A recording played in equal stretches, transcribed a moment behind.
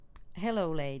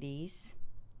Hello, ladies.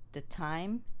 The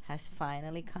time has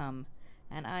finally come,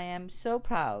 and I am so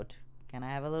proud. Can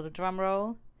I have a little drum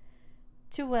roll?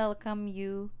 To welcome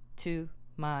you to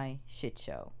my shit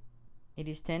show. It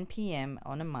is 10 p.m.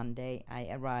 on a Monday. I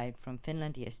arrived from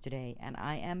Finland yesterday, and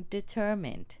I am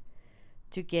determined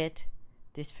to get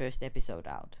this first episode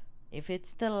out. If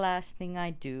it's the last thing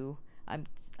I do,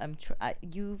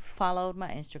 you followed my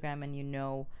Instagram and you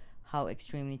know how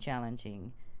extremely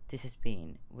challenging this has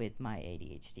been with my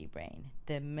ADHD brain.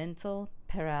 The mental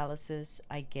paralysis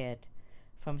I get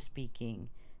from speaking,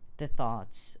 the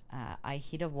thoughts, I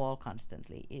hit a wall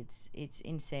constantly. It's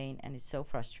insane and it's so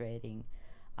frustrating.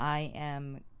 I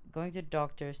am going to the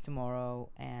doctors tomorrow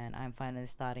and I'm finally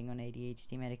starting on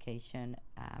ADHD medication.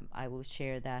 I will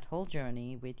share that whole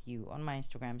journey with you on my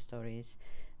Instagram stories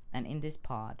and in this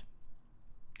pod.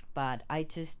 But I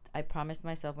promised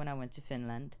myself when I went to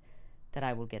Finland that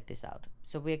I will get this out.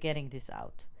 So we're getting this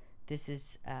out. This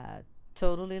is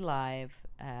totally live,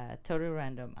 totally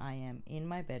random. I am in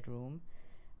my bedroom.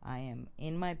 I am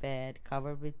in my bed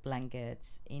covered with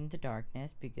blankets in the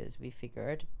darkness because we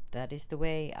figured that is the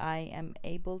way I am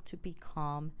able to be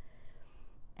calm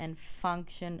and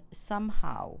function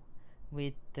somehow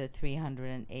with the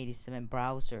 387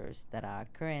 browsers that are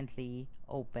currently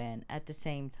open at the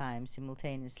same time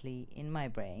simultaneously in my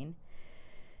brain.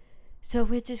 So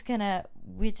we're just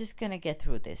gonna get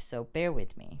through this, so bear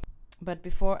with me. But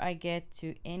before I get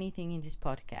to anything in this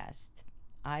podcast,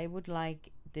 I would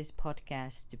like this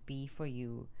podcast to be for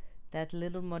you that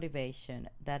little motivation,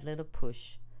 that little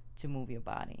push to move your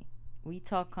body. We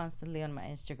talk constantly on my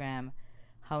Instagram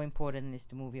how important it is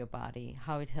to move your body,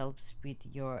 how it helps with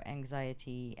your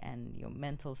anxiety and your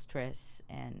mental stress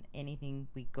and anything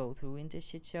we go through in this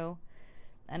shit show.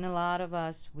 And a lot of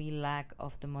us, we lack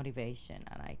of the motivation.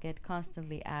 And I get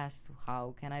constantly asked,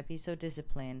 how can I be so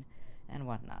disciplined and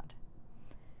whatnot.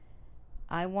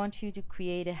 I want you to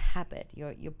create a habit.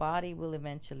 Your body will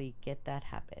eventually get that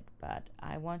habit. But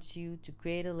I want you to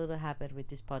create a little habit with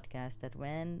this podcast that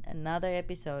when another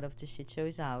episode of the shit show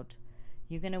is out,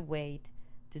 you're going to wait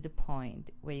to the point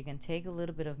where you can take a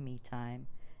little bit of me time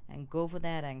and go for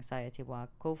that anxiety walk,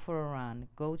 go for a run,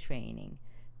 go training,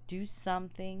 do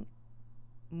something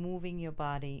moving your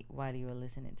body while you are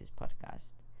listening to this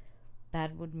podcast.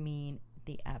 That would mean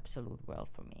the absolute world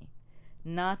for me.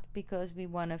 Not because we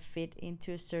want to fit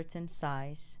into a certain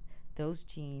size, those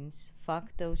jeans,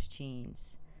 fuck those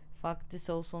jeans, fuck the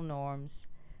social norms.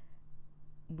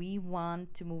 We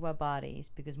want to move our bodies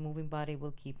because moving body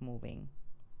will keep moving.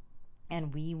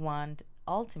 And we want,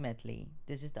 ultimately,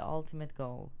 this is the ultimate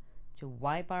goal, to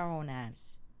wipe our own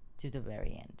ass to the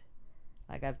very end.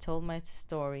 Like I've told my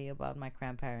story about my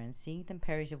grandparents, seeing them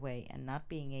perish away and not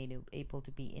being able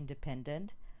to be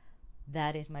independent,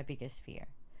 that is my biggest fear.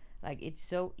 Like it's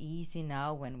so easy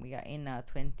now when we are in our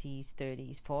 20s,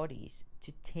 30s, 40s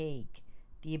to take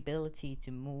the ability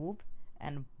to move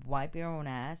and wipe your own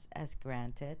ass as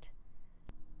granted.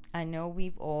 I know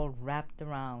we've all wrapped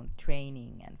around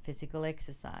training and physical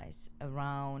exercise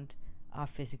around our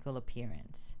physical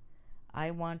appearance.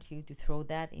 I want you to throw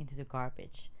that into the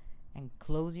garbage and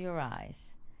close your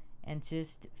eyes and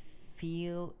just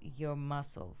feel your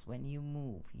muscles when you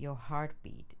move, your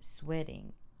heartbeat,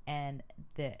 sweating, and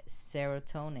the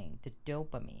serotonin, the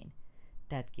dopamine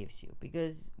that gives you.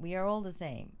 Because we are all the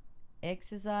same.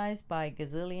 Exercise by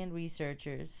gazillion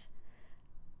researchers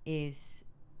is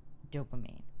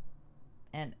dopamine.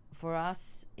 And for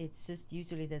us, it's just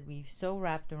usually that we've so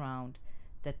wrapped around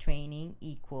that training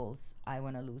equals I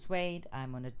want to lose weight,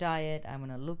 I'm on a diet, I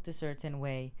want to look a certain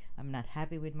way, I'm not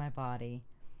happy with my body.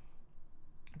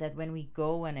 That when we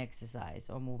go and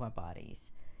exercise or move our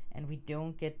bodies and we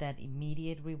don't get that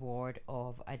immediate reward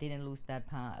of I didn't lose that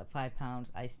 5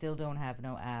 pounds, I still don't have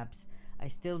no abs, I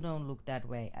still don't look that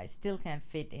way, I still can't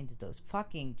fit into those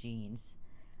fucking jeans,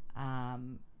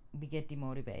 we get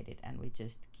demotivated and we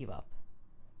just give up.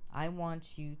 I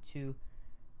want you to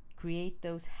create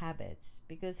those habits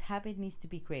because habit needs to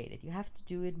be created. You have to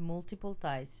do it multiple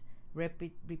times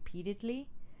repeatedly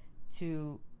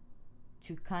to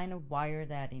kind of wire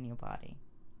that in your body.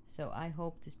 So I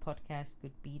hope this podcast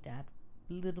could be that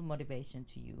little motivation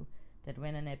to you that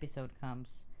when an episode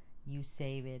comes, you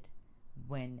save it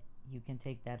when you can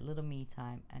take that little me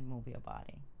time and move your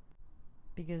body.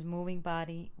 Because moving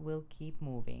body will keep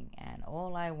moving, and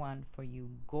all I want for you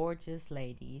gorgeous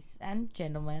ladies and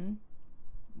gentlemen,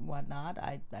 whatnot,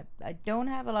 I don't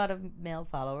have a lot of male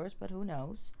followers, but who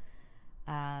knows,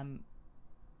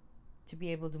 to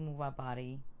be able to move our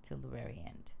body till the very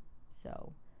end.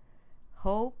 So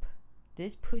hope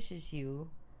this pushes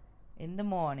you in the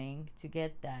morning to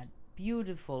get that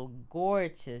beautiful,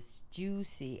 gorgeous,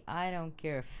 juicy, I don't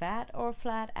care, fat or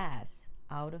flat ass,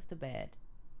 out of the bed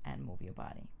and move your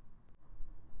body.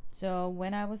 So,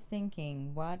 when I was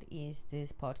thinking, what is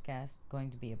this podcast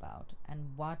going to be about?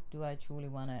 And what do I truly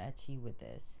want to achieve with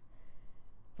this?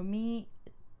 For me,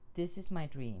 this is my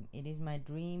dream. It is my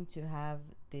dream to have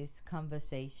this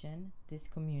conversation, this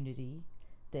community,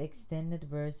 the extended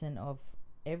version of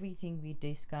everything we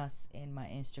discuss in my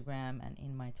Instagram and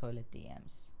in my toilet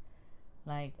DMs.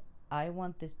 Like, I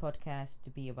want this podcast to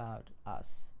be about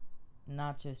us,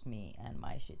 not just me and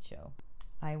my shit show.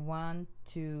 I want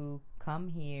to come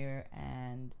here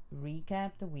and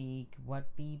recap the week, what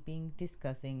we've been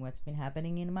discussing, what's been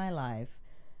happening in my life,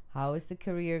 how is the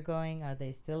career going, are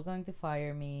they still going to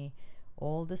fire me,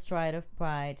 all the stride of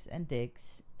prides and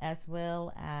dicks, as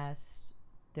well as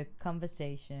the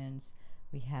conversations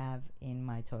we have in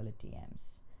my toilet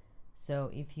DMs. So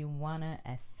if you want to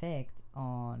affect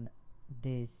on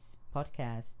this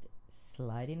podcast,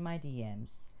 slide in my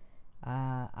DMs.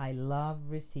 I love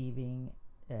receiving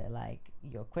like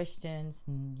your questions.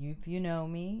 If you know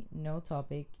me, no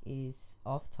topic is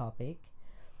off topic.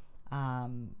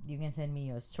 You can send me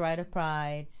your stride of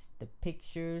prides, the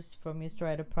pictures from your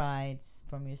stride of prides,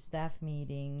 from your staff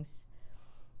meetings,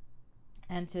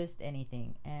 and just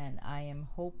anything. And I am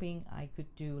hoping I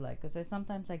could do because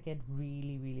sometimes I get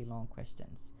really long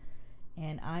questions,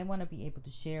 and I want to be able to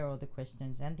share all the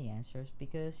questions and the answers,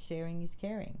 because sharing is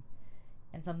caring.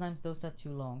 And sometimes those are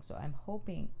too long, so I'm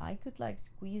hoping I could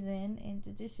squeeze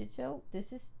into this shit show.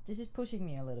 This is pushing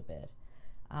me a little bit.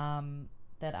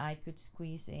 That I could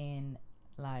squeeze in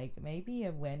maybe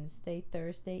a Wednesday,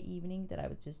 Thursday evening, that I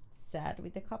would just sat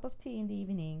with a cup of tea in the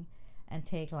evening and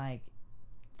take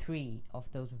 3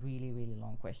 of those really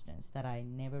long questions that I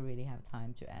never really have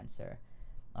time to answer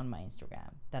on my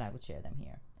Instagram, that I would share them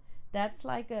here. That's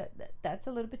that's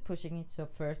a little bit pushing it. So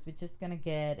first we're just gonna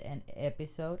get an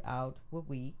episode out a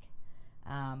week,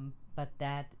 but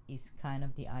that is kind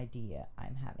of the idea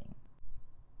I'm having.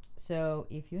 So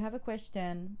if you have a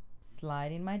question,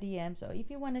 slide in my DMs, or if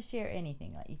you want to share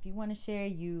anything, if you want to share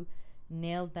you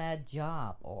nailed that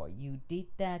job or you did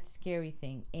that scary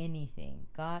thing, anything.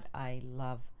 God, I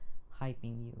love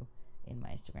hyping you in my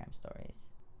Instagram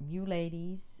stories. You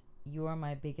ladies, you are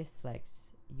my biggest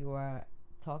flex.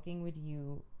 Talking with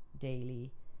you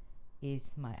daily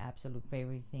is my absolute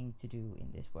favorite thing to do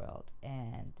in this world,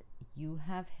 and you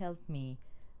have helped me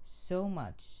so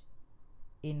much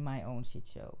in my own shit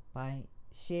show by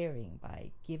sharing,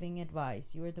 by giving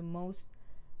advice. You are the most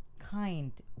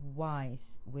kind,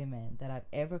 wise women that I've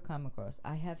ever come across.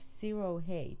 I have 0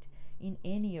 hate in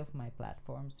any of my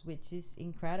platforms, which is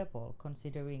incredible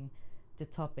considering the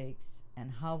topics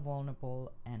and how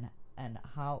vulnerable and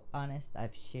how honest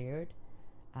I've shared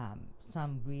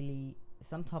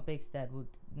some topics that would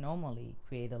normally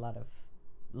create a lot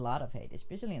of hate,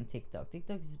 especially on TikTok.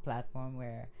 TikTok is a platform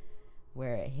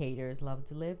where haters love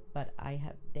to live, but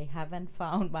they haven't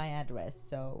found my address.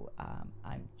 So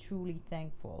I'm truly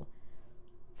thankful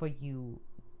for you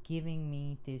giving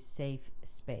me this safe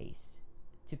space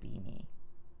to be me,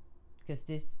 because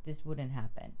this wouldn't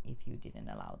happen if you didn't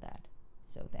allow that.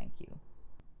 So thank you.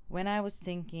 When I was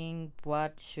thinking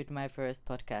what should my first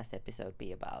podcast episode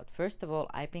be about, first of all,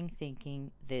 I've been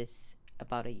thinking this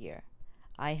about a year.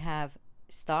 I have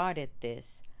started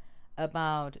this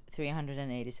about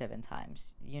 387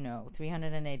 times.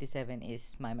 387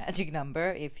 is my magic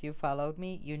number. If you followed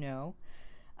me,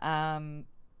 and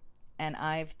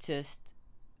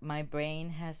my brain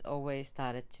has always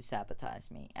started to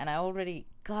sabotage me, and I already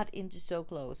got into so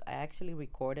close. I actually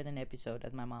recorded an episode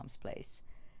at my mom's place,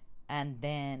 and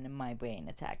then my brain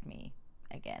attacked me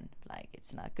again.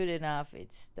 It's not good enough.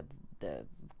 It's the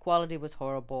quality was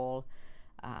horrible,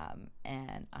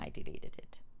 and I deleted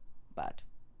it. But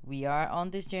we are on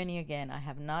this journey again. I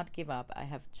have not given up. I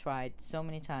have tried so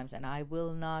many times, and I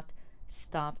will not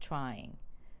stop trying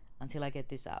until I get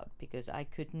this out, because I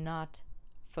could not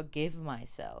forgive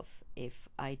myself if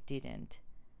I didn't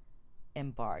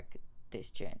embark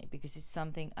this journey, because it's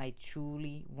something I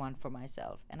truly want for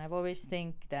myself. And I've always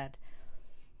think that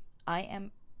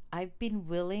I've been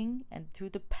willing, and through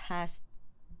the past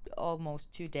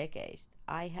almost 2 decades,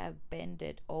 I have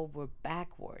bended over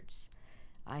backwards.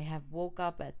 I have woke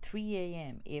up at 3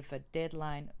 a.m. if a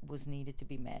deadline was needed to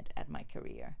be met at my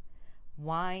career.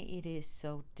 Why it is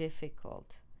so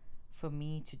difficult for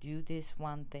me to do this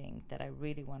one thing that I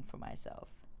really want for myself.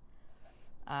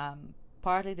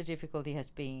 Partly the difficulty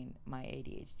has been my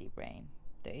ADHD brain.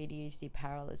 The ADHD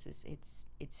paralysis,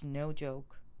 it's no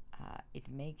joke. It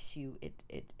makes you,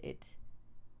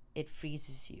 it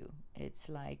freezes you. It's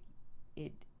like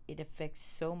it it affects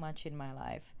so much in my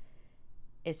life,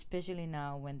 especially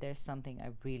now when there's something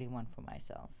I really want for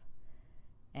myself.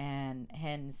 And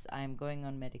hence, I'm going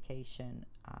on medication.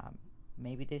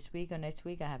 Maybe this week or next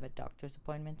week. I have a doctor's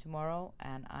appointment tomorrow,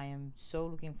 and I am so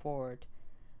looking forward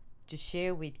to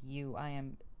share with you. I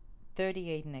am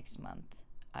 38 next month.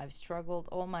 I've struggled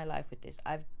all my life with this.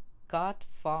 I've got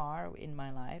far in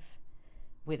my life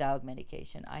without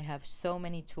medication. I have so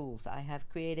many tools. I have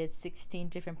created 16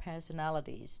 different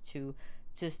personalities to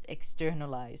just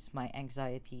externalize my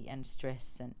anxiety and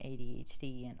stress and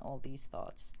ADHD and all these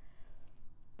thoughts.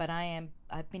 But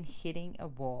I've been hitting a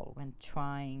wall when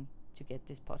trying to get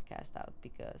this podcast out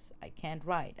because I can't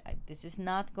write. This is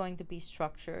not going to be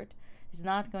structured. It's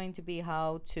not going to be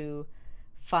how to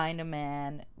find a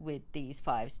man with these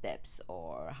 5 steps,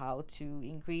 or how to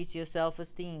increase your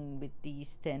self-esteem with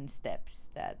these 10 steps.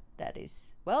 That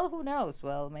is, well, who knows?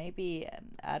 Well, maybe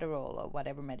Adderall or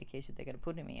whatever medication they're going to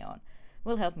put me on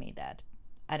will help me that.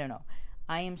 I don't know.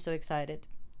 I am so excited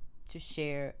to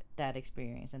share that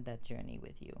experience and that journey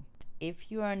with you.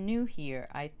 If you are new here,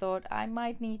 I thought I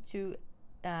might need to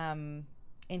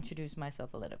introduce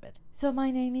myself a little bit. So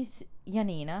my name is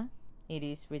Janina. It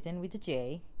is written with a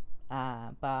J.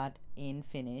 But in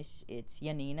Finnish it's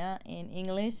Janina in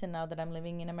English, and now that I'm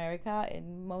living in America,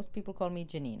 most people call me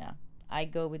Janina. I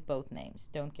go with both names,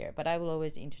 don't care, but I will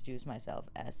always introduce myself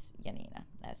as Janina,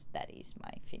 as that is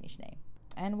my Finnish name.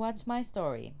 And what's my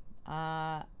story?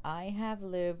 I have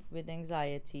lived with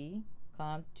anxiety,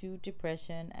 come to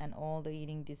depression, and all the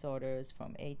eating disorders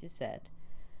from A to Z.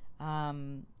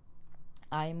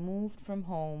 I moved from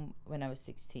home when I was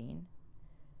 16,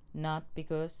 not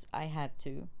because I had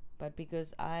to, but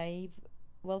because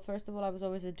first of all, I was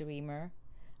always a dreamer.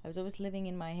 I was always living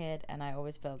in my head, and I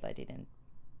always felt I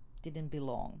didn't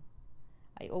belong.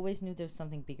 I always knew there was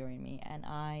something bigger in me, and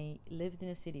I lived in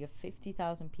a city of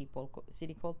 50,000 people, a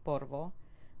city called Porvoo,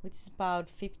 which is about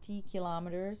 50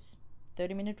 kilometers,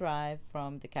 30-minute drive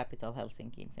from the capital,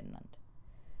 Helsinki, in Finland.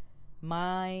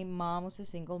 My mom was a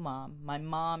single mom. My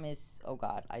mom is, oh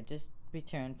God, I just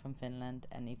returned from Finland,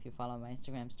 and if you follow my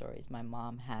Instagram stories, my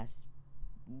mom has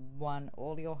won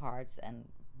all your hearts, and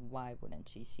why wouldn't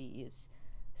she? She is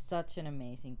such an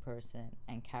amazing person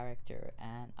and character,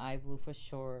 and I will for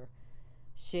sure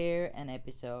share an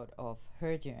episode of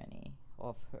her journey,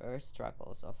 of her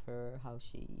struggles, of her how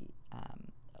she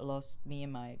lost me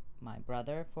and my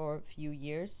brother for a few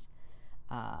years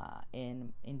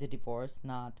in the divorce,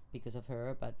 not because of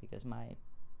her, but because my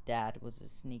dad was a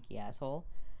sneaky asshole,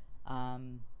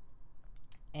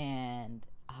 and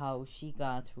how she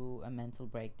got through a mental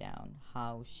breakdown,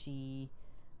 how she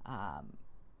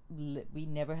we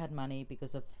never had money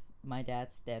because of my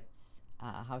dad's debts,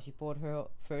 how she bought her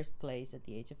first place at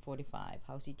the age of 45,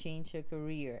 how she changed her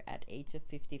career at age of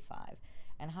 55,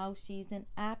 and how she's an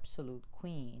absolute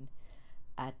queen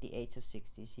at the age of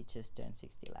 60. She just turned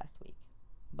 60 last week.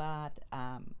 But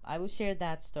I will share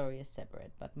that story as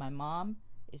separate. But my mom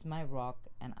is my rock,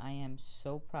 and I am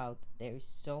so proud that there is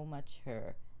so much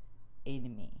her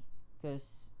in me,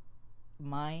 because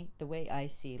the way I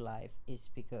see life is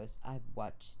because I've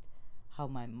watched how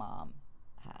my mom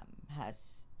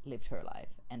has lived her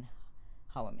life and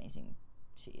how amazing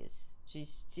she is.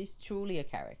 She's truly a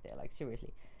character, like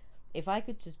seriously. If I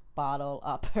could just bottle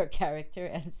up her character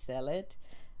and sell it,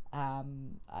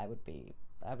 I would be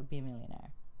a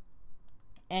millionaire.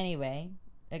 Anyway,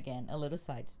 again, a little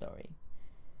side story.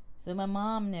 So my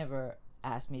mom never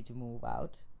asked me to move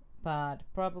out, but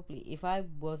probably if I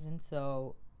wasn't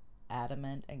so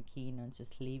adamant and keen on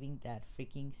just leaving that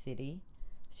freaking city,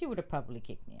 she would have probably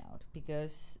kicked me out,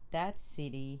 because that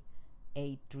city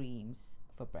ate dreams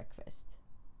for breakfast.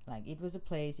 Like, it was a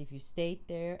place, if you stayed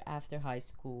there after high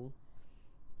school,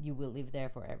 you will live there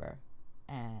forever.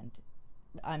 And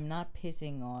I'm not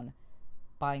pissing on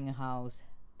buying a house,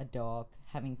 a dog,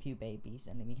 having few babies,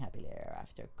 and living happily ever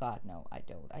after. God, no, I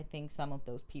don't. I think some of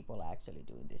those people are actually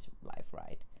doing this life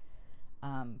right.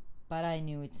 But I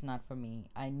knew it's not for me.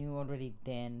 I knew already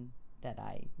then that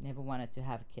I never wanted to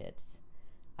have kids.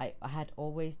 I had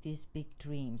always these big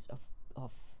dreams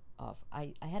of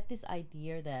I had this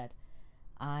idea that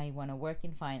I want to work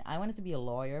in finance. I wanted to be a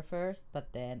lawyer first,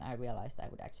 but then I realized I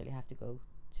would actually have to go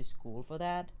to school for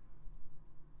that.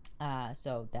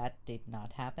 So that did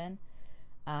not happen.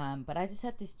 But I just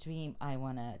had this dream. I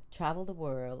want to travel the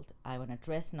world. I want to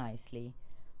dress nicely.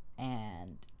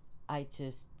 And I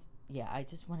just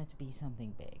wanted to be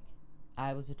something big.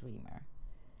 I was a dreamer.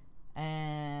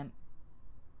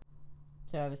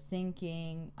 So I was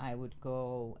thinking I would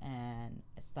go and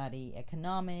study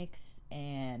economics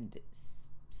and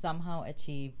somehow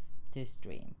achieve this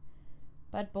dream.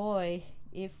 But boy,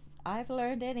 if I've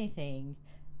learned anything,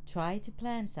 try to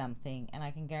plan something, and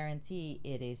I can guarantee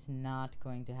it is not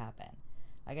going to happen.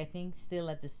 Like, I think still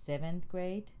at the 7th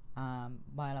grade,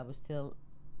 while I was still,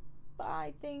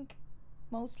 I think,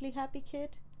 mostly happy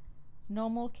kid,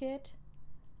 normal kid.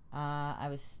 I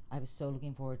was so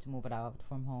looking forward to moving out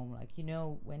from home. Like,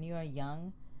 when you are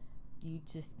young, you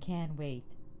just can't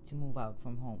wait to move out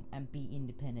from home and be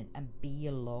independent and be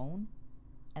alone.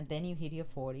 And then you hit your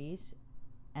 40s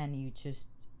and you just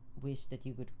wish that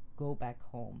you could go back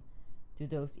home to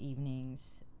those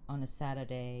evenings on a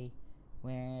Saturday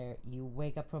where you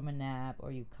wake up from a nap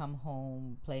or you come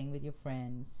home playing with your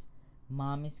friends.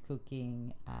 Mom is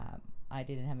cooking. I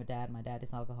didn't have a dad. My dad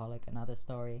is alcoholic. Another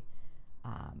story.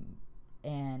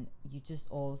 And you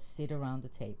just all sit around the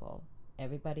table.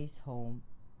 Everybody's home.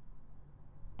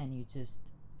 And you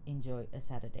just enjoy a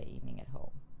Saturday evening at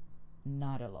home.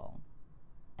 Not alone.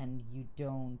 And you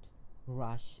don't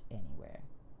rush anywhere.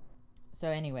 So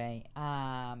anyway,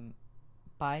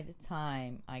 by the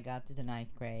time I got to the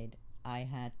 9th grade, I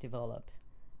had developed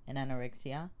an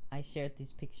anorexia. I shared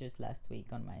these pictures last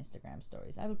week on my Instagram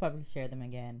stories. I will probably share them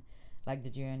again, like the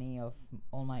journey of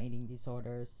all my eating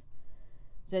disorders.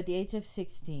 So at the age of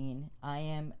 16, I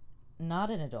am not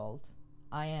an adult.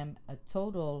 I am a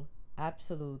total,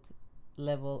 absolute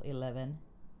level 11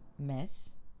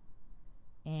 mess.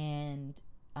 And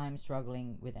I'm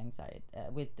struggling with anxiety,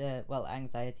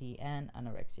 anxiety and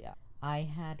anorexia. I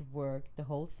had worked the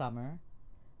whole summer.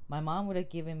 My mom would have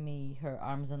given me her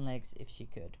arms and legs if she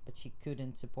could, but she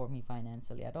couldn't support me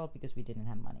financially at all because we didn't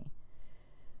have money.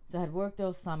 So I had worked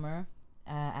all summer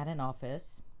at an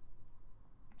office,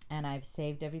 and I've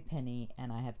saved every penny,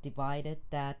 and I have divided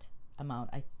that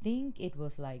amount. I think it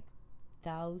was like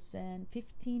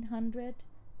 1,500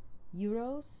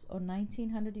 euros or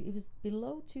 1,900. It was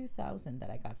below 2,000 that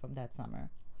I got from that summer.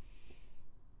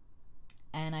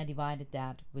 And I divided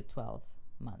that with 12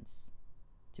 months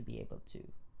to be able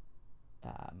to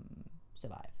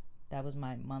survive. That was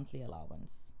my monthly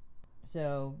allowance.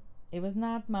 So it was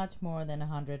not much more than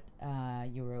 100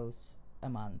 euros a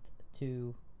month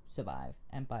to survive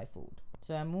and buy food.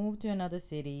 So I moved to another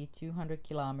city, 200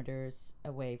 kilometers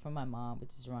away from my mom,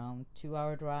 which is around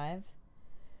 2-hour drive,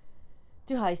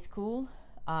 to high school.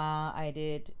 I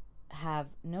did have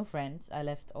no friends. I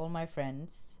left all my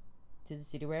friends to the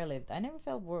city where I lived. I never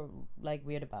felt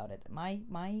weird about it.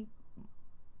 My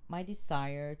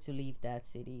desire to leave that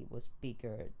city was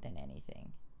bigger than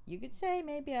anything. You could say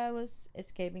maybe I was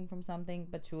escaping from something,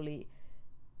 but truly,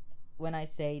 when I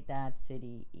say that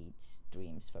city eats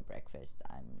dreams for breakfast,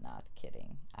 I'm not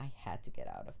kidding. I had to get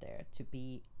out of there to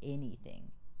be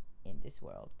anything in this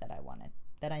world that I wanted,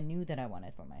 that I knew that I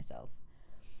wanted for myself.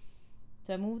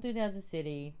 So I moved to the other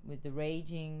city with the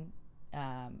raging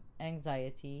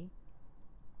anxiety.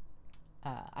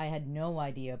 I had no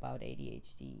idea about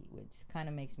ADHD, which kind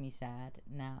of makes me sad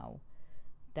now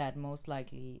that most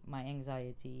likely my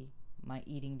anxiety, my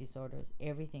eating disorders,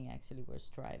 everything actually was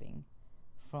driving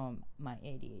from my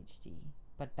ADHD.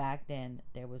 But back then,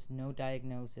 there was no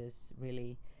diagnosis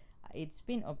really. It's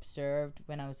been observed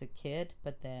when I was a kid,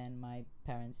 but then my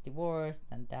parents divorced,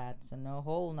 and that's a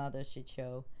whole nother shit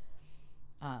show.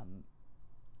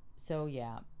 So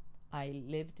yeah, I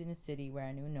lived in a city where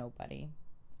I knew nobody.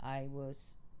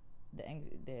 The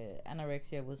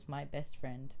anorexia was my best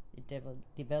friend. It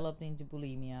developed into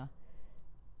bulimia,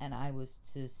 and I was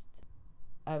just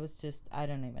I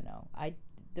don't even know.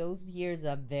 Those years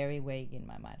are very vague in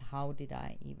my mind. How did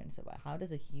I even survive? How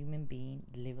does a human being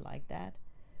live like that?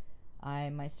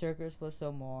 My circles were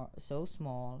so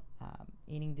small.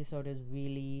 Eating disorders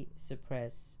really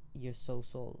suppress your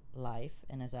social life,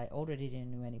 and as I already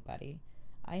didn't know anybody,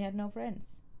 I had no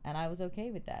friends, and I was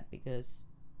okay with that because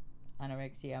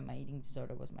anorexia, my eating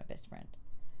disorder, was my best friend.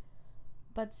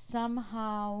 But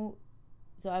somehow,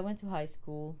 so I went to high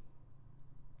school,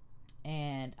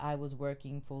 and I was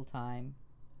working full time,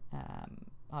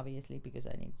 obviously because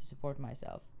I need to support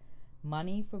myself.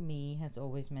 Money for me has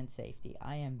always meant safety.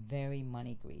 I am very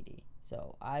money greedy,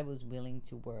 so I was willing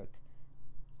to work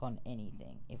on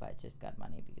anything if I just got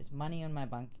money, because money on my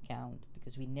bank account,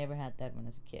 because we never had that when I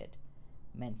was a kid,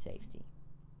 meant safety.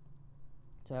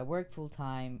 So I worked full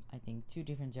time, I think 2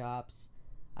 different jobs.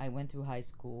 I went through high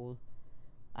school.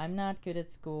 I'm not good at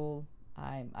school.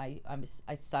 I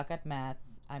suck at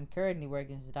math. I'm currently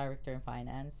working as a director in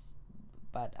finance,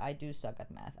 but I do suck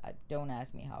at math. Don't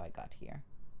ask me how I got here.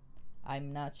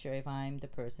 I'm not sure if I'm the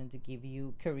person to give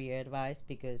you career advice,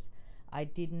 because I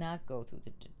did not go through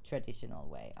the traditional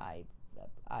way. I've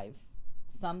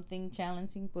something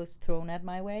challenging was thrown at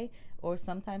my way, or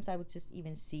sometimes I would just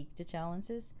even seek the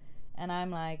challenges, and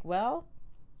I'm like, well,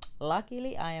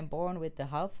 Luckily, I am born with the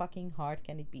how fucking hard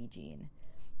can it be gene.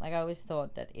 Like, I always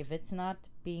thought that if it's not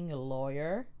being a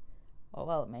lawyer, oh,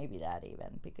 well, maybe that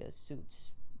even, because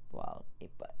suits, well,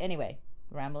 but anyway,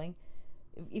 rambling.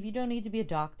 If you don't need to be a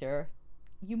doctor,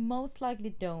 you most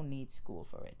likely don't need school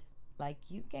for it. Like,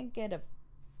 you can get a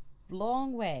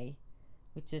long way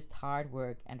with just hard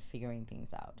work and figuring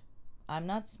things out. I'm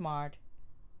not smart.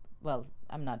 Well,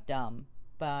 I'm not dumb,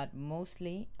 but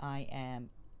mostly I am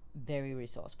very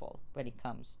resourceful when it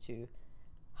comes to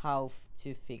how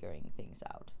to figuring things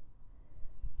out.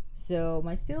 So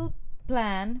my still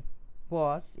plan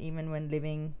was, even when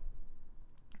living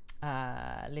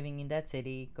in that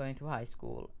city, going through high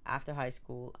school. After high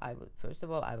school, I was first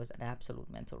of all I was an absolute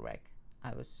mental wreck.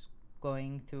 I was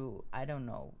going through, I don't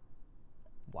know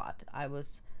what. I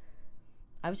was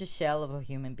a shell of a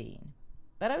human being.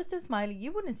 But I was still smiling.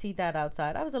 You wouldn't see that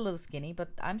outside. I was a little skinny, but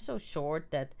I'm so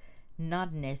short that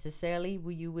not necessarily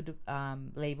you would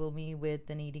label me with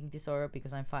an eating disorder,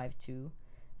 because I'm 5'2",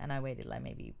 and I weighed like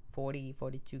maybe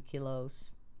 42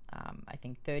 kilos. I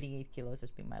think 38 kilos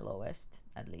has been my lowest,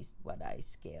 at least what I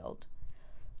scaled.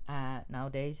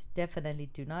 Nowadays, definitely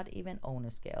do not even own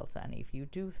a scale, and if you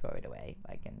do, throw it away.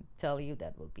 I can tell you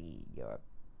that will be your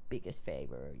biggest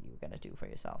favor you're gonna do for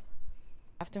yourself.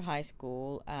 After high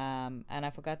school, and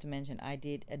I forgot to mention, I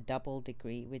did a double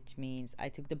degree, which means I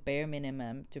took the bare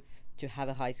minimum to have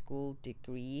a high school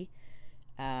degree,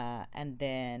 and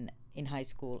then in high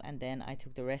school, and then I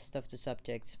took the rest of the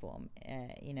subjects from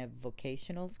in a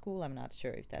vocational school. I'm not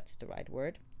sure if that's the right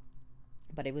word,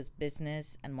 but it was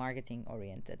business and marketing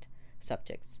oriented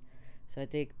subjects. So I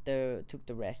took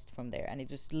the rest from there, and it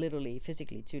was literally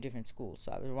physically two different schools.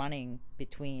 So I was running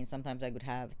between. Sometimes I would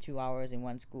have 2 hours in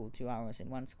one school, 2 hours in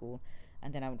one school,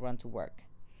 and then I would run to work.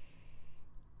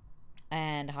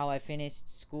 And how I finished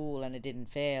school and I didn't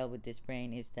fail with this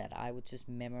brain is that I would just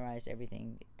memorize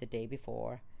everything the day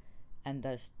before and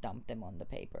just dump them on the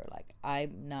paper. Like,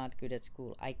 I'm not good at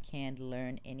school. I can't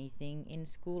learn anything in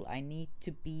school. I need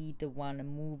to be the one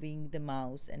moving the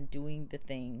mouse and doing the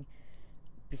thing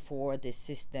before the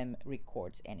system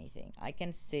records anything. I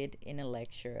can sit in a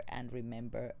lecture and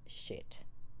remember shit.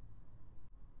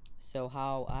 So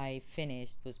how I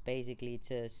finished was basically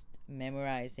just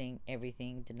memorizing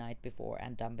everything the night before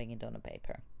and dumping it on a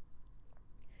paper.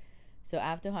 So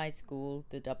after high school,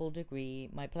 the double degree,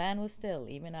 my plan was still,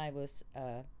 even I was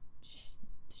a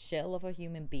shell of a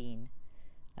human being.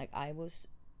 Like, I was,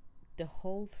 the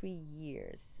whole 3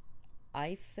 years,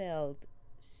 I felt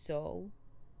so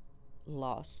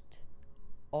lost,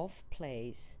 off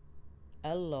place,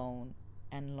 alone,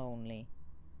 and lonely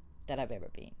that I've ever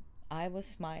been. I was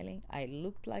smiling. I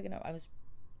looked like I was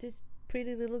this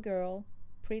pretty little girl,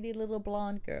 pretty little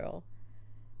blonde girl,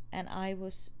 and I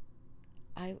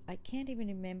can't even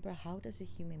remember, how does a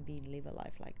human being live a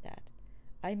life like that?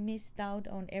 I missed out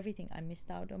on everything. I missed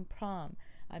out on prom.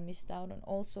 I missed out on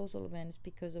all social events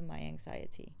because of my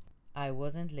anxiety. I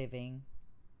wasn't living.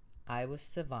 I was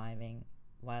surviving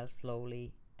while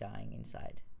slowly dying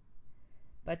inside.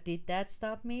 But did that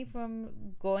stop me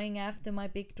from going after my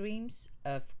big dreams?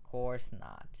 Of course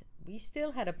not. We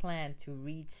still had a plan to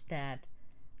reach that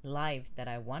life that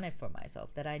I wanted for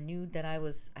myself, that I knew that I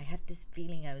had this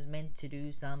feeling I was meant to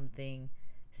do something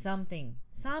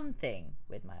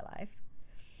with my life,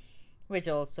 which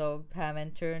also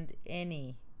haven't turned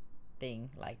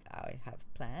anything like I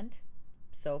have planned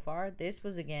so far. This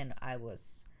was, again,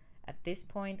 at this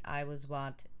point, I was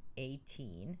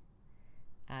 18?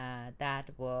 That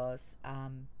was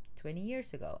 20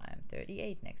 years ago. I'm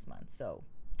 38 next month, so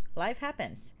life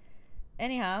happens.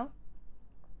 Anyhow,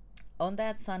 on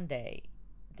that Sunday,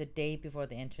 the day before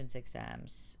the entrance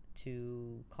exams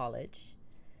to college,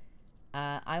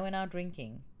 I went out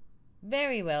drinking,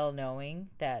 very well knowing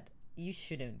that you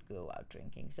shouldn't go out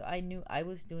drinking. So I knew I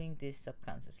was doing this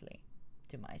subconsciously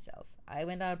to myself. I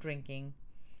went out drinking,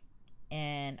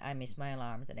 and I missed my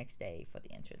alarm the next day for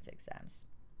the entrance exams.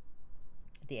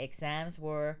 The exams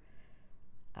were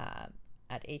at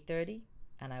 8:30,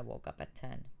 and I woke up at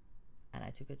 10, and I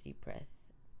took a deep breath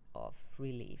of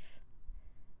relief.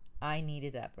 I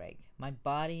needed that break. My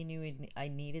body knew I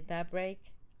needed that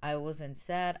break. I wasn't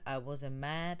sad. I wasn't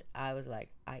mad. I was like,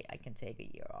 I can take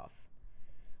a year off.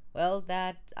 Well,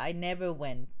 I never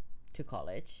went to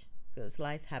college because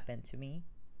life happened to me.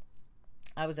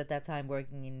 I was at that time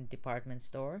working in a department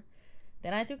store.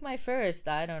 Then I took my first,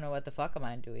 I don't know what the fuck am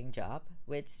I doing job,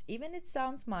 which even it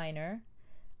sounds minor.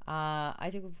 I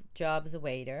took a job as a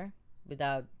waiter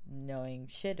without knowing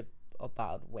shit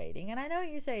about waiting. And I know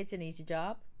you say it's an easy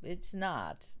job. It's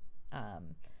not.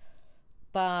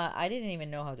 But I didn't even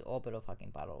know how to open a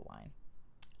fucking bottle of wine.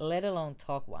 let alone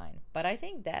talk wine. But I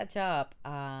think that job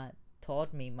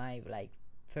taught me my like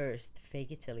first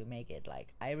fake it till you make it.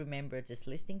 Like I remember just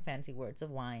listing fancy words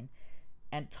of wine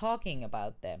and talking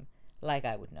about them like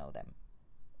I would know them.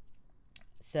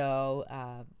 So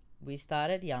we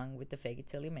started young with the fake it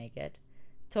till you make it.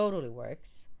 Totally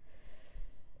works.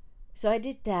 So I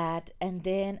did that, and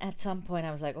then at some point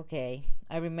I was like, okay.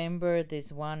 I remember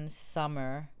this one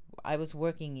summer I was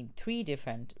working in three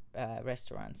different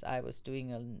restaurants. I was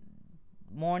doing a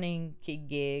morning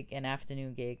gig, an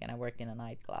afternoon gig, and I worked in a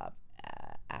nightclub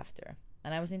after.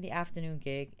 And I was in the afternoon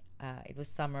gig. It was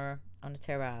summer on the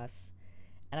terrace,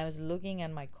 and I was looking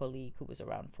at my colleague who was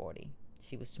around 40.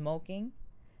 She was smoking.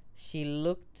 She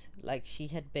looked like she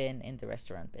had been in the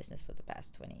restaurant business for the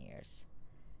past 20 years.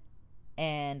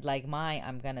 And like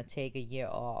I'm gonna take a year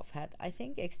off, had I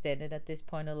think extended at this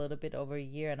point a little bit over a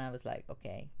year. And I was like,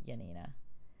 okay, Janina,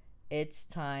 it's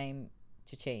time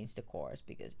to change the course,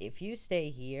 because if you stay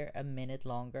here a minute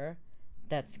longer,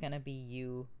 that's gonna be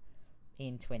you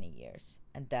in 20 years,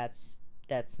 and that's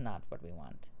not what we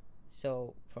want.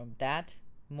 So from that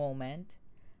moment,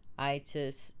 I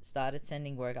just started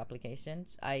sending work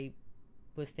applications. I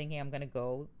was thinking I'm gonna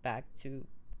go back to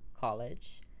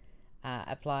college,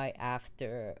 apply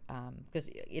after, because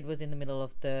it was in the middle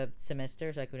of the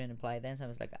semester, so I couldn't apply then. So I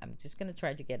was like, I'm just gonna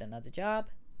try to get another job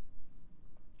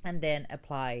and then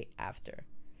apply after.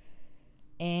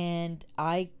 And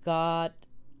I got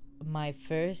my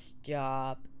first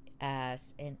job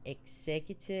as an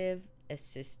executive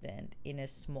assistant in a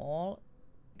small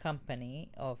company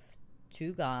of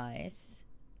two guys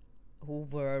who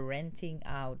were renting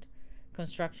out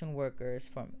construction workers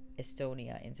from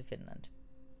Estonia into Finland.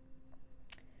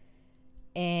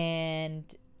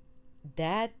 And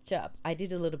that job, I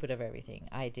did a little bit of everything.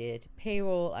 I did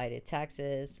payroll, I did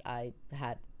taxes. I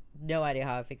had no idea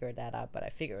how I figured that out, but I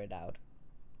figured it out.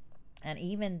 And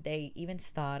they even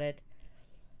started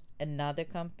another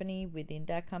company within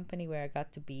that company where I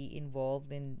got to be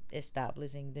involved in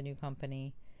establishing the new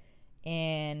company.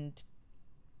 And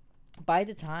by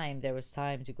the time there was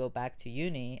time to go back to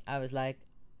uni, I was like,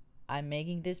 I'm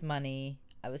making this money.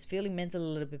 I was feeling mentally a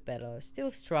little bit better,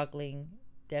 still struggling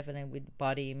definitely with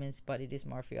body image, body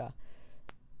dysmorphia,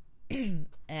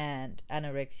 and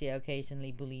anorexia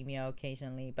occasionally, bulimia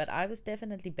occasionally, but I was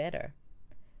definitely better.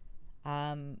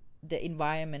 The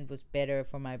environment was better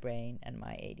for my brain and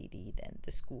my ADD than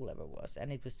the school ever was,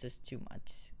 and it was just too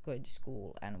much going to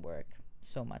school and work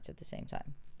so much at the same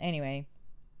time. Anyway,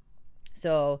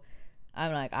 so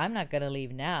I'm like, I'm not gonna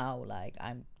leave now. Like,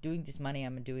 I'm doing this money,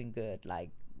 I'm doing good.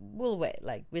 Like, we'll wait.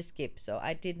 Like, we skip. So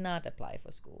I did not apply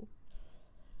for school.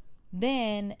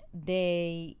 Then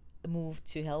they moved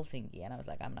to Helsinki, and I was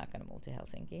like, I'm not gonna move to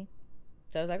Helsinki.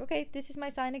 So I was like, okay, this is my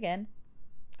sign again.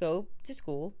 Go to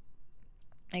school.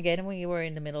 Again, we were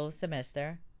in the middle of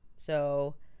semester,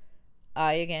 so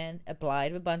I again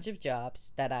applied for a bunch of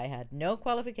jobs that I had no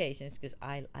qualifications, because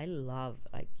I love,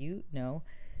 like,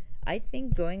 I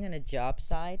think going on a job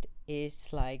site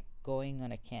is like going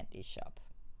on a candy shop.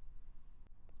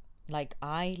 Like,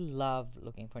 I love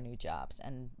looking for new jobs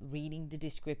and reading the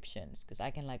descriptions, because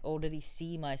I can like already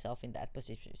see myself in that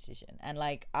position. And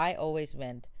like, I always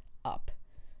went up.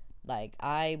 Like,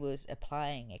 I was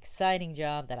applying exciting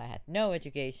job that I had no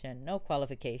education, no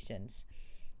qualifications,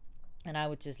 and I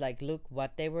would just like look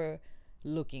what they were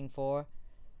looking for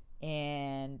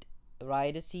and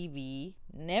write a CV.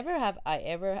 Never have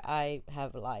I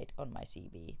have lied on my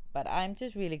CV, but I'm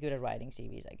just really good at writing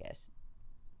CVs, I guess.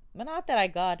 But not that I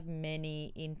got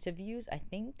many interviews. I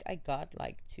think I got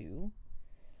like 2.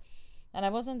 And I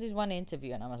was on this one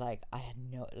interview, and I was like, I had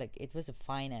no, like, it was a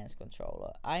finance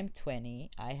controller. I'm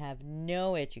 20. I have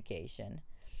no education.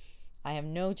 I have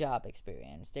no job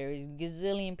experience. There is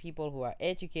gazillion people who are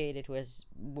educated, who has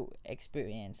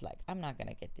experience. Like, I'm not going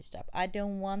to get this job. I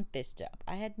don't want this job.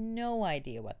 I had no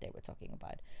idea what they were talking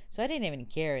about. So I didn't even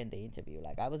care in the interview.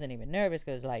 Like, I wasn't even nervous,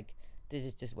 because, like, this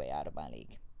is just way out of my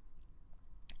league.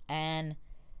 And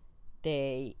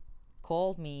they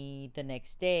called me the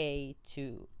next day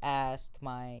to ask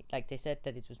they said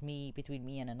that it was between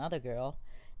me and another girl,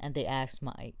 and they asked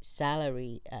my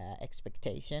salary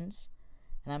expectations.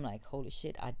 And I'm like, holy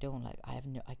shit, I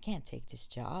can't take this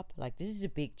job. Like, this is a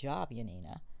big job,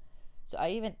 Janina. So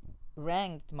I even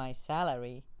ranked my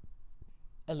salary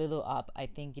a little up. I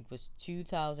think it was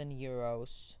 2,000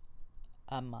 euros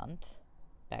a month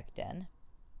back then,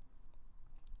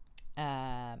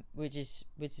 which is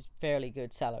fairly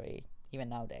good salary even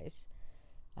nowadays.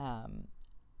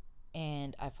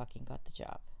 And I fucking got the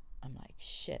job. I'm like,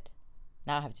 shit,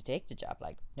 now I have to take the job.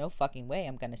 Like, no fucking way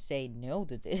I'm gonna say no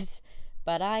to this.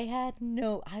 But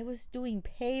I was doing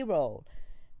payroll.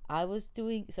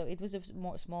 So it was a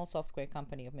small software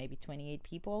company of maybe 28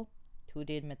 people who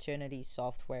did maternity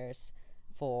softwares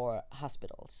for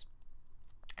hospitals,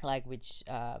 like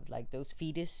those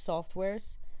fetus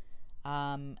softwares.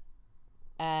 Um,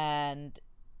 and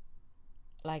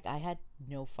like I had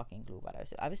no fucking clue what I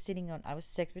was. I was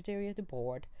secretary of the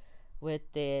board with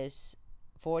this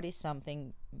 40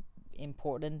 something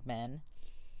important men.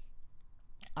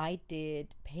 I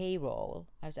did payroll.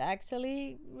 I was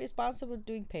actually responsible for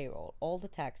doing payroll, all the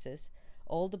taxes,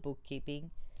 all the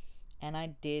bookkeeping, and I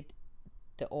did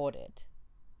the audit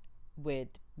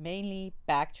with mainly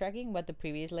backtracking what the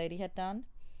previous lady had done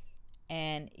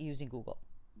and using Google.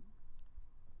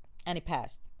 And it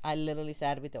passed. I literally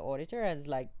sat with the auditor and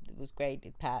it was great,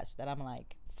 it passed. And I'm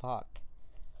like, fuck,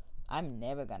 I'm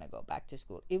never gonna go back to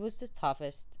school. It was the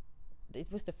toughest.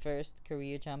 It was the first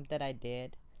career jump that I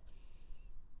did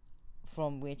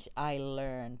from which I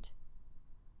learned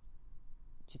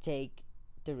to take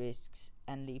the risks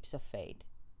and leaps of faith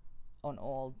on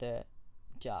all the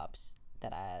jobs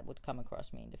that I would come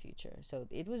across me in the future. So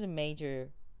it was a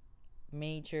major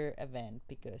event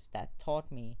because that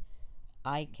taught me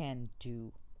I can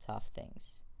do tough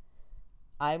things.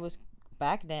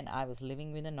 Back then I was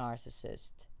living with a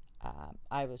narcissist.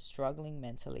 I was struggling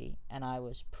mentally and I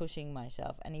was pushing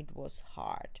myself, and it was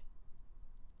hard.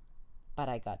 But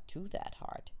I got to that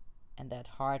hard, and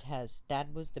that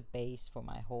was the base for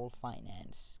my whole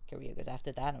finance career. Because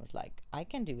after that I was like, I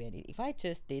can do anything. If I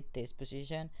just did this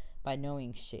position by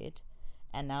knowing shit,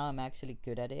 and now I'm actually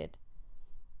good at it,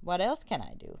 what else can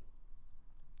I do?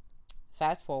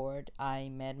 Fast forward, I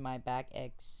met my back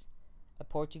ex, a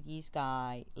Portuguese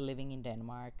guy living in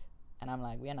Denmark, and I'm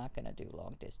like, we're not gonna do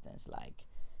long distance.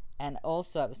 And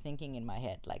also I was thinking in my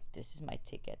head, like, this is my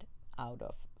ticket out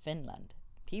of Finland.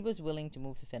 He was willing to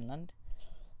move to Finland,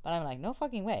 but I'm like, no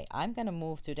fucking way. I'm gonna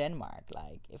move to Denmark.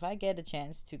 Like, if I get a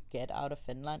chance to get out of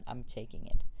Finland, I'm taking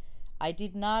it. I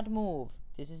did not move.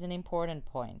 This is an important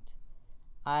point.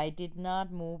 I did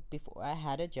not move before I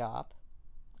had a job.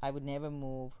 I would never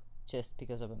move just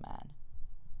because of a man.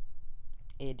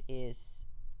 It is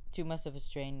too much of a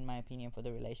strain, in my opinion, for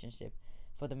the relationship,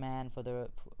 for the man,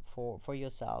 for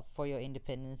yourself, for your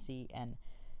independency and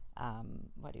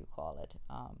what do you call it?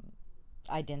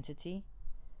 Identity.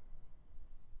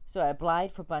 So I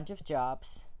applied for a bunch of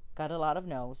jobs, got a lot of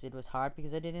no's. It was hard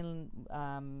because I didn't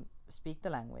speak the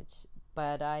language,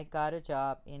 but I got a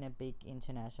job in a big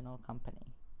international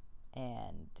company,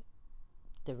 and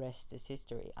the rest is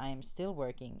history. I am still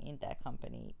working in that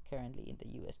company currently in the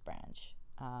US branch.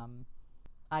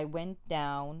 I went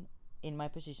down in my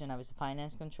position. I was a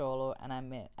finance controller, and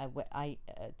I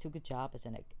took a job as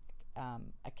an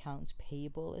accounts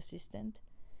payable assistant,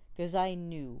 because I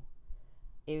knew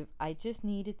if I just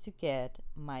needed to get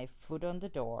my foot on the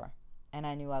door, and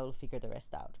I knew I will figure the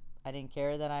rest out. I didn't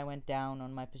care that I went down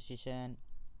on my position.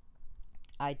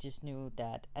 I just knew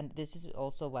that, and this is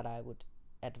also what I would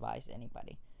advise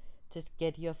anybody. Just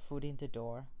get your foot in the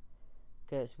door,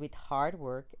 because with hard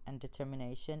work and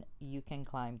determination, you can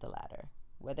climb the ladder.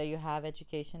 Whether you have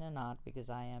education or not, because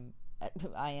I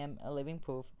am a living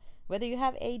proof. Whether you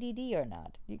have ADD or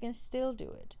not, you can still do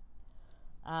it.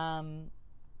 And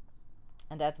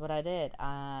that's what I did.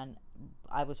 And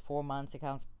I was 4 months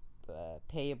accounts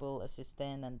payable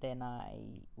assistant, and then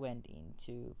I went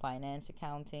into finance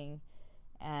accounting.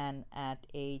 And at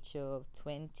age of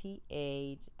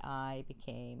 28, I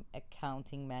became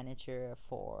accounting manager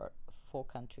for 4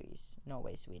 countries: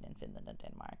 Norway, Sweden, Finland, and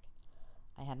Denmark.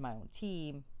 I had my own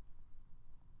team.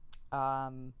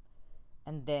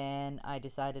 And then I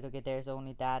decided, okay, there's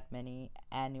only that many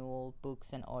annual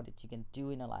books and audits you can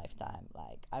do in a lifetime.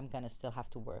 Like, I'm gonna still have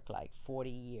to work like 40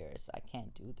 years. I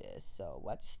can't do this. So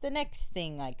what's the next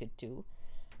thing I could do?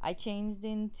 I changed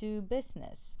into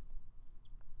business.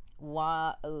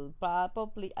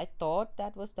 Probably I thought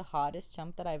that was the hardest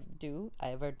jump that I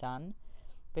ever done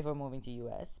before moving to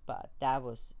US, but that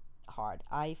was hard.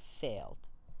 I failed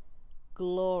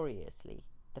gloriously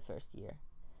the first year.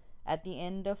 At the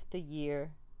end of the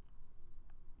year,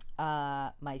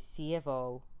 my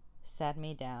CFO sat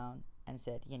me down and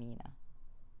said, Janina,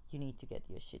 you need to get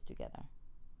your shit together.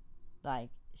 Like,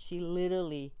 she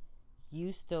literally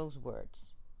used those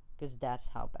words, because that's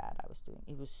how bad I was doing.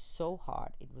 It was so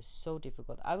hard. It was so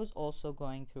difficult. I was also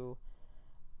going through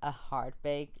a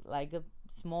heartbreak, like a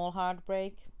small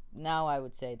heartbreak. Now I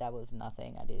would say that was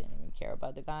nothing. I didn't even care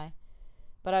about the guy.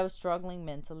 But I was struggling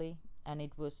mentally, and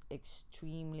it was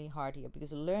extremely hard here,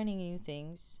 because learning new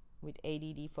things with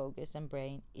ADD focus and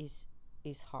brain is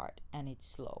hard, and it's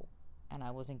slow, and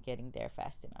I wasn't getting there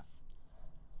fast enough.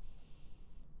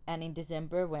 And in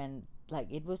December, when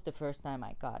like it was the first time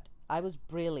I was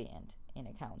brilliant in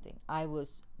accounting. I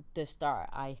was the star.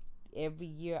 I Every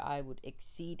year I would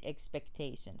exceed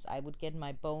expectations. I would get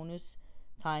my bonus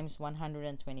times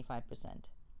 125%.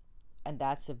 And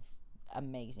that's a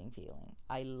amazing feeling.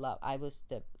 I was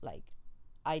the like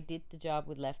I did the job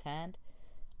with left hand.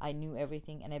 I knew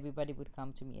everything and everybody would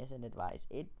come to me as an advice.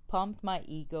 It pumped my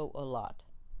ego a lot.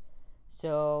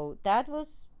 So that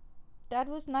was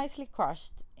nicely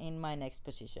crushed in my next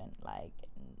position. Like,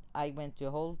 I went to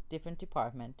a whole different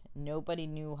department. Nobody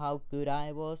knew how good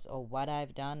I was or what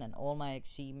I've done and all my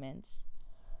achievements.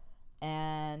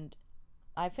 And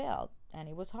I failed and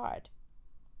it was hard.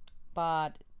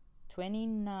 But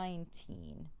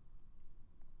 2019,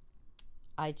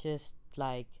 I just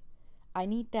like, I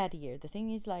need that year. The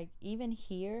thing is, like, even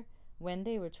here, when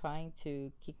they were trying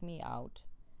to kick me out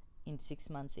in 6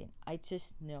 months in, I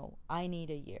just know I need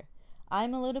a year.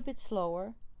 I'm a little bit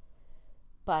slower,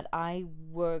 but I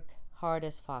work hard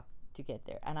as fuck to get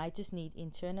there. And I just need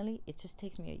internally, it just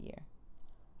takes me a year.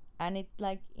 And it,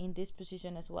 like, in this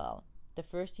position as well. The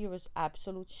first year was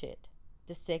absolute shit.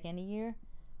 The second year,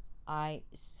 I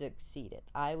succeeded.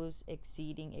 I was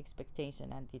exceeding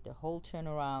expectation and did the whole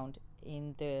turnaround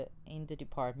in the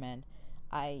department.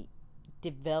 I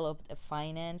developed a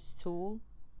finance tool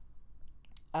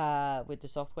with the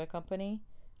software company.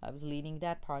 I was leading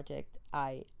that project.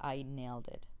 I nailed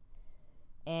it.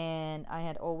 And I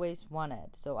had always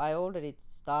wanted, so I've already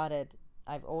started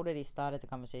the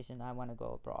conversation. I want to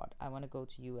go abroad. I want to go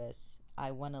to US.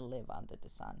 I want to live under the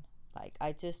sun. Like,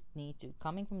 I just need to,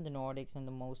 coming from the Nordics and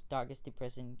the most darkest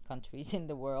depressing countries in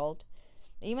the world,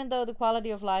 even though the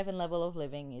quality of life and level of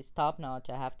living is top notch,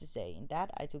 I have to say, in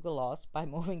that I took a loss by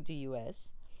moving to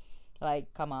US.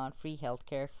 Like, come on, free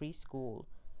healthcare, free school,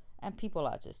 and people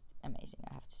are just amazing,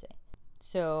 I have to say.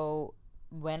 So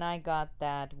when I got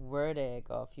that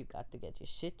verdict of you got to get your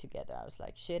shit together, I was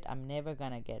like, shit, I'm never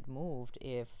gonna get moved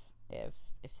if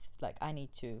like, I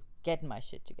need to get my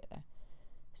shit together.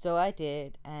 So I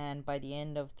did, and by the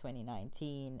end of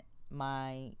 2019,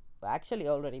 actually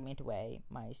already midway,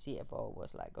 my CFO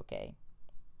was like, okay,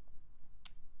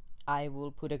 I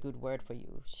will put a good word for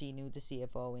you. She knew the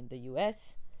CFO in the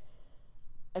US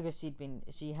because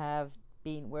she have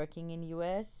been working in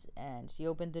US, and she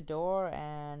opened the door,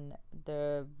 and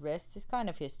the rest is kind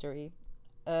of history.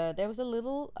 There was a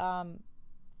little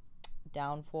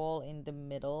downfall in the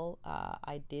middle.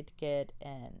 I did get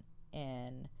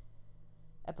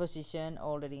a position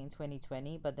already in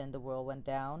 2020, but then the world went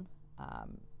down.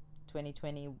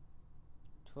 2020,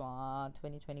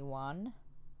 2021,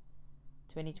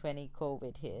 2020,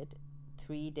 COVID hit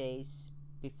 3 days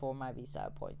before my visa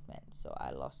appointment, so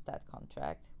I lost that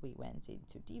contract. We went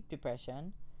into deep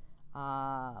depression.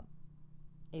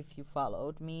 If you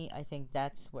followed me, I think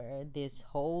that's where this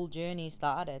whole journey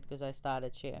started, because I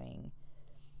started sharing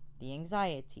the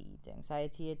anxiety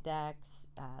attacks,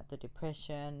 the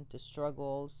depression, the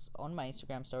struggles on my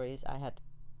Instagram stories. I had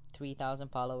 3,000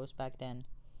 followers back then,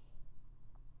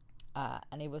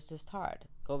 and it was just hard.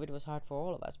 COVID was hard for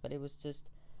all of us, but it was just,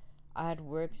 I had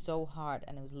worked so hard,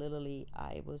 and it was literally,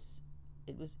 it was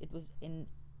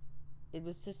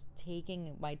just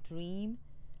taking my dream,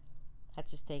 had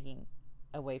just taken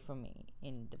away from me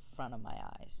in the front of my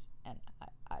eyes, and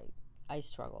I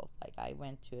struggled. Like, I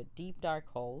went to a deep dark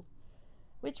hole,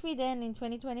 which we then in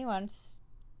 2021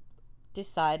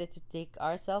 decided to take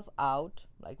ourselves out.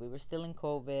 Like, we were still in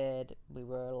COVID, we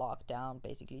were locked down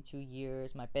basically 2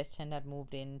 years. My best friend had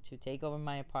moved in to take over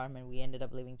my apartment. We ended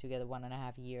up living together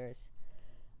 1.5 years.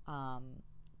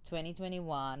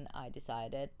 2021, I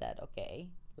decided that, okay,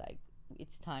 like,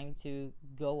 it's time to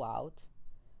go out,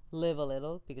 live a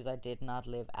little, because I did not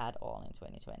live at all in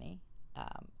 2020.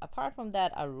 Apart from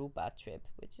that Aruba trip,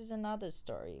 which is another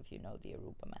story if you know the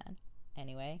Aruba man.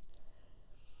 Anyway,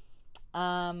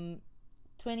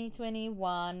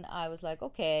 2021, I was like,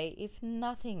 okay, if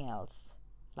nothing else,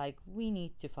 like, we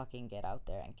need to fucking get out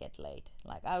there and get laid.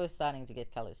 Like, I was starting to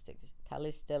get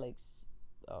calisthenics,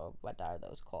 or what are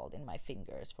those called, in my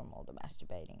fingers from all the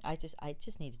masturbating. I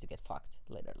just needed to get fucked,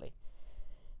 literally.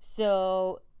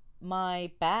 So my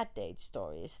bad date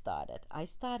story started. I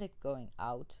started going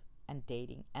out and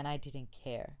dating, and I didn't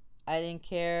care. I didn't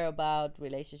care about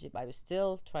relationship. I was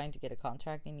still trying to get a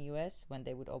contract in the US when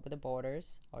they would open the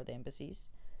borders or the embassies.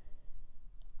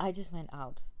 I just went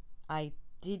out. I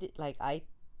did it, like, I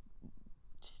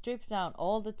stripped down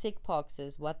all the tick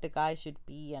boxes, what the guy should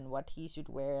be and what he should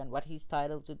wear and what his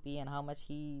title should be and how much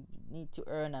he need to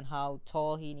earn and how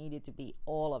tall he needed to be.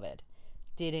 All of it.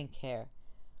 Didn't care.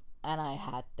 And I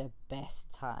had the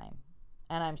best time.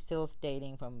 And I'm still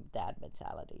dating from that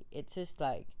mentality. It's just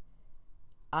like,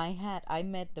 I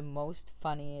met the most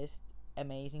funniest,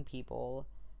 amazing people.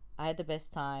 I had the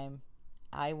best time.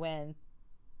 I went,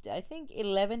 I think,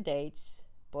 11 dates.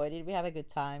 Boy, did we have a good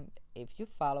time. If you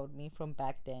followed me from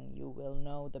back then, you will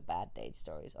know the bad date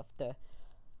stories of the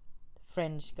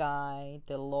French guy,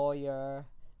 the lawyer,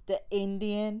 the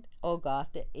Indian. Oh god,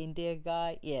 the Indian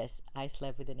guy. Yes, I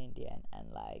slept with an Indian,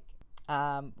 and like,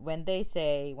 when they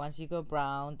say once you go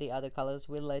brown, the other colors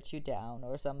will let you down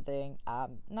or something,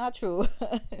 not true.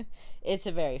 It's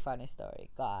a very funny story.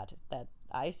 God, that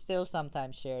I still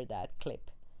sometimes share that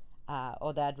clip,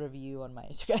 or that review on my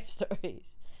Instagram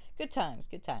stories. Good times,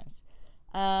 good times.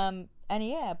 And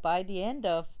yeah, by the end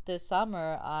of the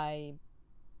summer, I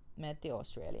met the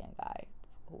Australian guy,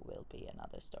 who will be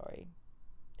another story.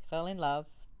 Fell in love,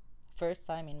 first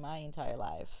time in my entire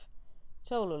life,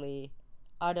 totally,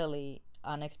 utterly,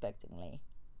 unexpectedly.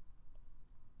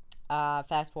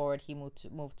 Fast forward, he moved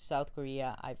to South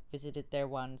Korea. I visited there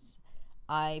once.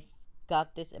 I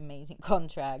got this amazing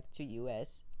contract to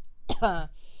US.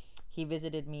 He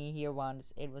visited me here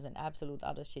once. It was an absolute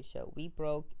utter shit show. We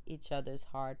broke each other's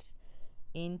hearts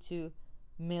into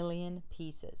million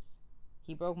pieces.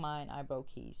 He broke mine, I broke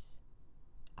his,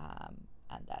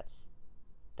 and that's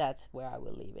where I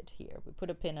will leave it here. We put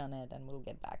a pin on it, and we'll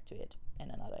get back to it in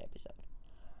another episode.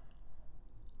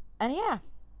 And yeah,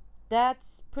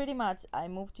 that's pretty much. I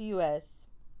moved to US.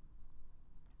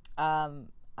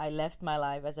 I left my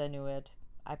life as I knew it.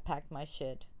 I packed my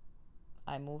shit.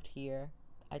 I moved here.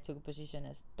 I took a position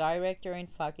as director in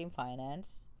fucking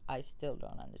finance. I still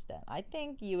don't understand. I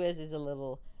think US is a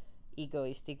little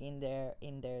egoistic in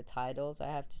their titles, I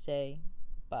have to say,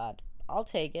 but I'll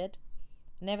take it.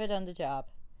 Never done the job,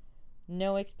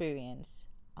 no experience.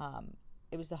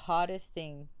 It was the hardest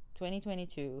thing,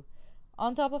 2022.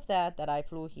 On top of that I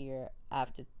flew here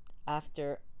after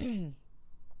after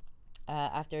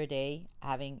a day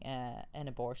having an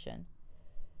abortion,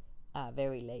 a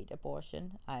very late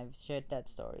abortion. I've shared that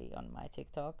story on my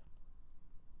TikTok.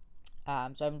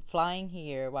 So I'm flying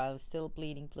here while still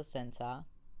bleeding placenta.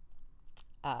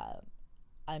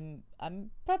 I'm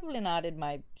probably not in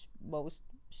my most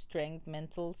strength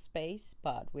mental space,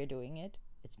 but we're doing it.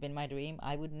 It's been my dream.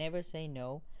 I would never say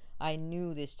no. I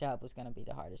knew this job was gonna be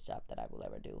the hardest job that I will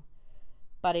ever do,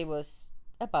 but it was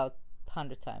about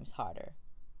 100 times harder,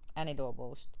 and it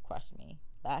almost crushed me.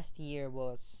 Last year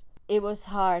was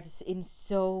hard in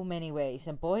so many ways,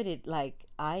 and boy did, like,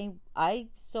 I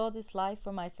saw this life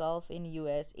for myself in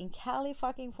US, in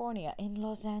California, in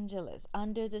Los Angeles,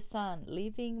 under the sun,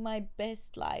 living my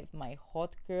best life, my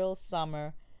hot girl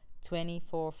summer,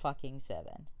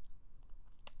 24/7.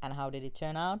 And how did it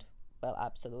turn out? Well,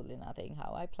 absolutely nothing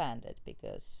how I planned it,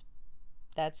 because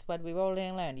that's what we've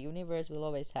already learned. The universe will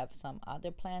always have some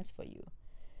other plans for you.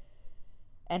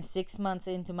 And 6 months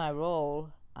into my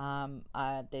role,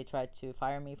 they tried to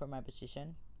fire me from my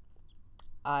position.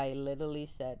 I literally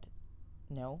said,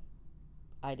 no,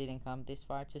 I didn't come this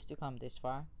far just to come this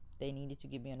far. They needed to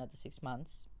give me another 6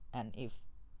 months. And if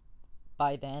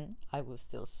by then I will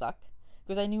still suck,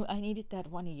 because I knew I needed that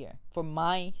 1 year. For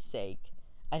my sake,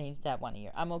 I needed that 1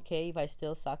 year. I'm okay if I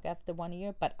still suck after 1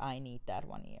 year, but I need that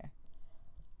 1 year.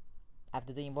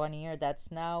 After the 1 year,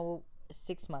 that's now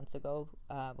 6 months ago,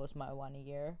 was my 1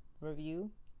 year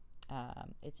review.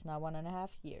 It's now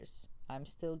 1.5 years. I'm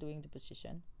still doing the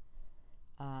position.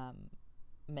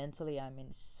 Mentally, I'm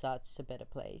in such a better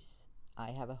place.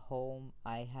 I have a home,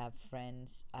 I have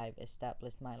friends, I've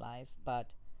established my life.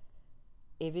 But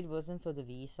if it wasn't for the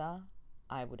visa,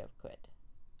 I would have quit.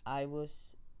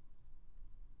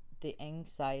 The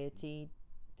anxiety,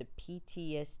 the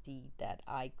PTSD that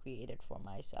I created for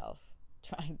myself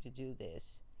trying to do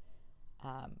this.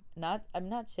 I'm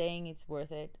not saying it's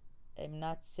worth it. I'm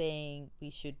not saying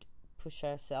we should push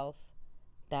ourselves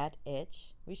that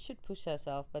edge. We should push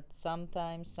ourselves, but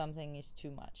sometimes something is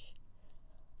too much.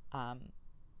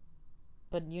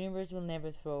 But the universe will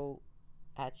never throw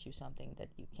at you something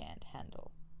that you can't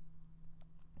handle.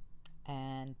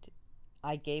 And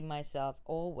I gave myself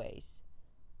always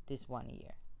this 1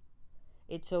 year.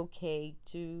 It's okay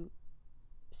to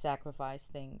sacrifice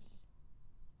things.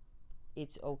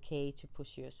 It's okay to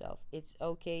push yourself. It's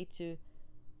okay to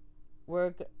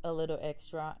work a little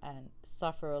extra and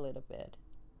suffer a little bit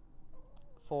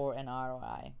for an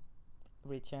ROI,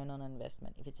 return on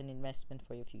investment, if it's an investment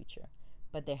for your future.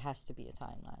 But there has to be a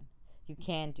timeline. You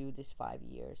can't do this 5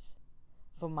 years.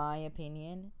 For my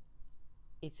opinion,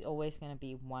 it's always going to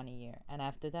be 1 year. And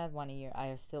after that 1 year, I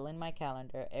have still in my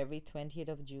calendar, every 20th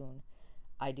of June,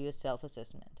 I do a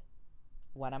self-assessment.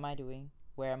 What am I doing?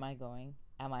 Where am I going?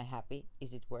 Am I happy?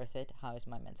 Is it worth it? How is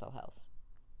my mental health?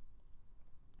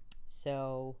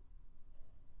 So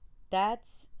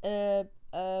that's a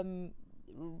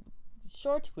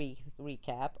short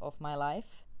recap of my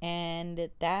life. And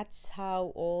that's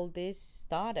how all this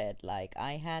started. Like,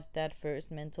 I had that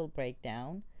first mental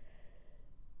breakdown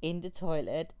in the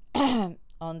toilet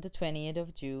on the 20th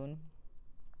of June,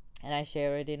 and I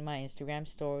share it in my Instagram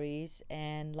stories,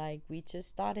 and like we just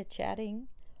started chatting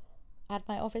at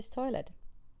my office toilet.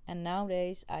 And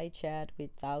nowadays I chat with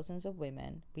thousands of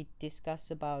women. We discuss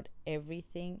about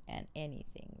everything and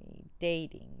anything: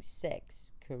 dating,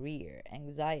 sex, career,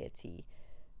 anxiety,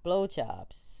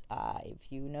 blowjobs.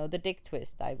 If you know the dick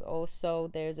twist,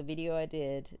 there's a video I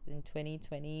did in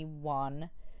 2021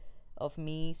 of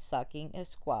me sucking a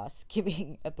squash,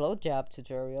 giving a blowjob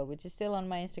tutorial, which is still on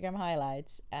my Instagram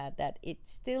highlights, that it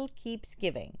still keeps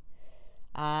giving.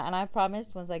 And I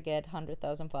promised once I get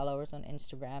 100,000 followers on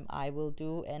Instagram, I will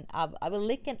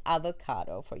lick an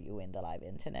avocado for you in the live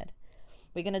internet.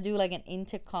 We're gonna do like an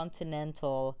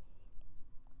intercontinental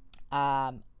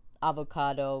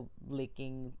avocado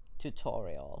licking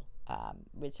tutorial,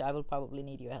 which I will probably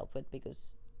need your help with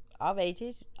because our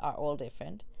ages are all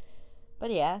different. But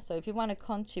yeah, so if you want to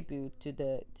contribute to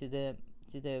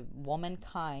the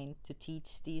womankind, to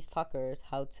teach these fuckers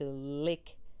how to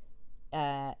lick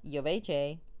your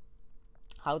VJ,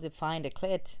 how to find a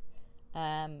clit,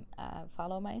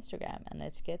 follow my Instagram and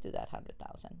let's get to that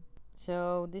 100,000.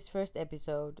 So this first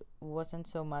episode wasn't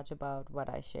so much about what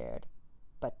I shared,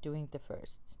 but doing the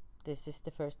first. This is the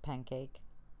first pancake.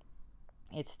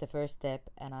 It's the first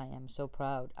step, and I am so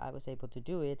proud I was able to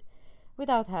do it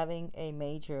without having a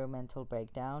major mental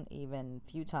breakdown. Even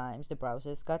few times the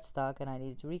browsers got stuck and I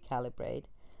needed to recalibrate,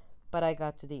 but I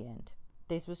got to the end.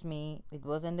 This was me. It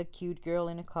wasn't a cute girl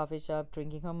in a coffee shop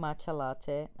drinking her matcha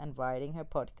latte and writing her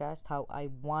podcast how I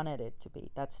wanted it to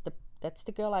be. That's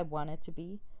the girl I wanted to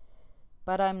be,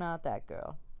 but I'm not that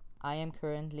girl. I am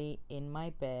currently in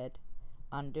my bed,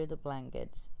 under the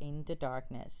blankets, in the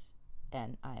darkness,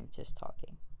 and I am just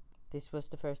talking. This was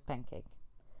the first pancake.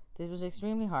 This was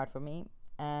extremely hard for me,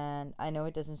 and I know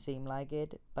it doesn't seem like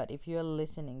it, but if you're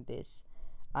listening this,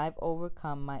 I've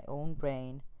overcome my own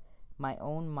brain, my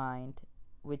own mind,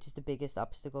 which is the biggest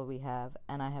obstacle we have,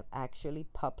 and I have actually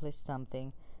published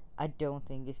something I don't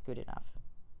think is good enough.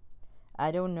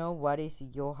 I don't know what is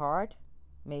your heart.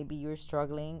 Maybe you're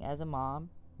struggling as a mom.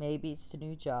 Maybe it's the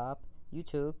new job you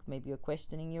took. Maybe you're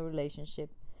questioning your relationship.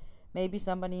 Maybe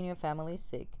somebody in your family is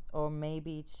sick, or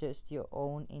maybe it's just your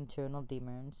own internal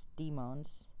demons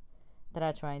that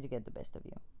are trying to get the best of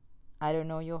you. I don't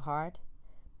know your heart,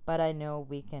 but I know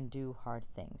we can do hard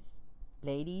things.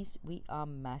 Ladies, we are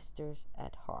masters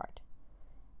at hard.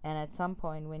 And at some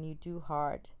point when you do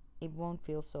hard, it won't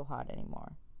feel so hard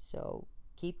anymore. So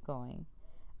keep going.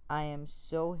 I am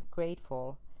so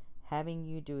grateful having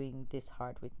you doing this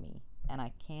hard with me, and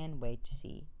I can't wait to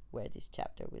see where this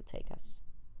chapter will take us.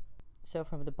 So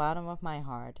from the bottom of my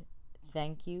heart,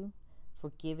 thank you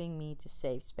for giving me the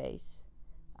safe space.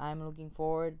 I'm looking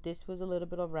forward. This was a little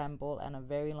bit of ramble and a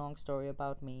very long story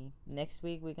about me. Next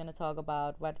week, we're going to talk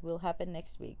about what will happen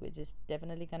next week, which is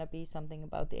definitely going to be something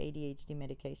about the ADHD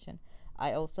medication.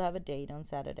 I also have a date on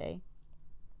Saturday.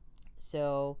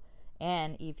 So,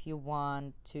 and if you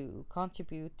want to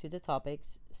contribute to the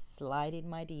topics, slide in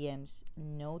my DMs.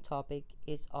 No topic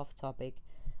is off topic.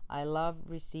 I love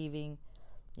receiving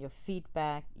your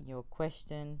feedback, your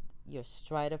question, your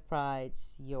stride of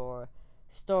prides, your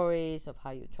stories of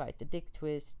how you tried the dick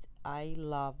twist. I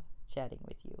love chatting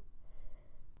with you.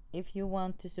 If you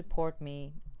want to support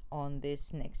me on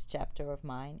this next chapter of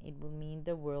mine, it will mean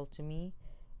the world to me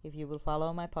if you will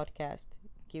follow my podcast,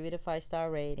 give it a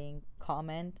 5-star rating,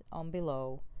 comment on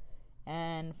below,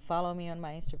 and follow me on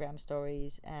my Instagram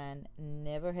stories, and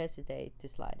never hesitate to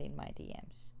slide in my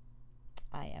DMs.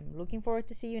 I am looking forward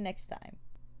to see you next time.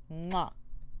 Mwah!